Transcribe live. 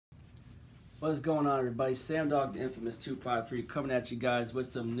What's going on, everybody? Sam Dog, the infamous 253, coming at you guys with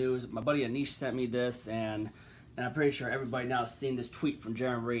some news. My buddy Anish sent me this, and I'm pretty sure everybody now has seen this tweet from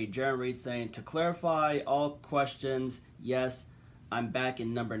Jaron Reed. Jaron Reed saying, to clarify all questions, yes, I'm back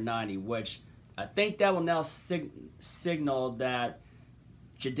in number 90, which I think that will now signal that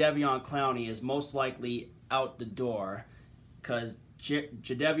Jadeveon Clowney is most likely out the door, because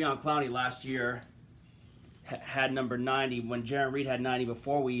Jadeveon Clowney last year had number 90 when Jaron Reed had 90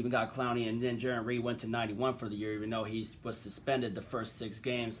 before we even got Clowney, and then Jaron Reed went to 91 for the year, even though he was suspended the first 6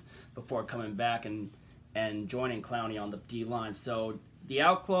 games before coming back and joining Clowney on the D-line. So the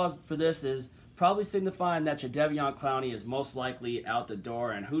out clause for this is probably signifying that Jadeveon Clowney is most likely out the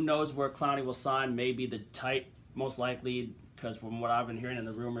door, and who knows where Clowney will sign. Maybe the most likely, because from what I've been hearing in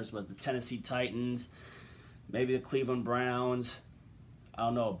the rumors, was the Tennessee Titans, maybe the Cleveland Browns. I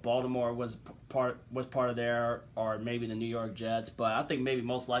don't know, Baltimore was part of there, or maybe the New York Jets. But I think maybe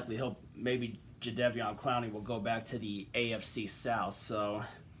most likely maybe Jadeveon Clowney will go back to the AFC South. So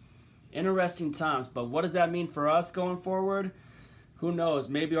interesting times. But what does that mean for us going forward? Who knows?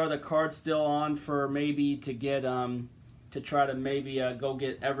 Maybe are the cards still on for maybe to get to try to maybe go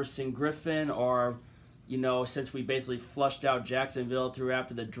get Everson Griffin, or since we basically flushed out Jacksonville through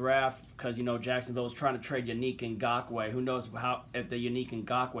after the draft, because Jacksonville was trying to trade Yannick Ngakoue. Who knows if the Yannick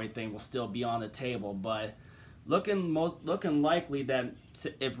Ngakoue thing will still be on the table? But looking likely that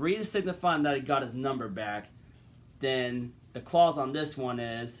if Reed is signifying that he got his number back, then the clause on this one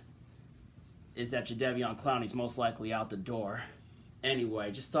is that Jadeveon Clowney's most likely out the door.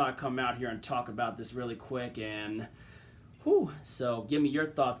 Anyway, just thought I'd come out here and talk about this really quick, and so give me your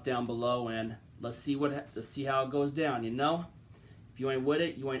thoughts down below, and let's see how it goes down. If you ain't with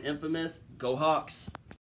it, you ain't infamous. Go Hawks.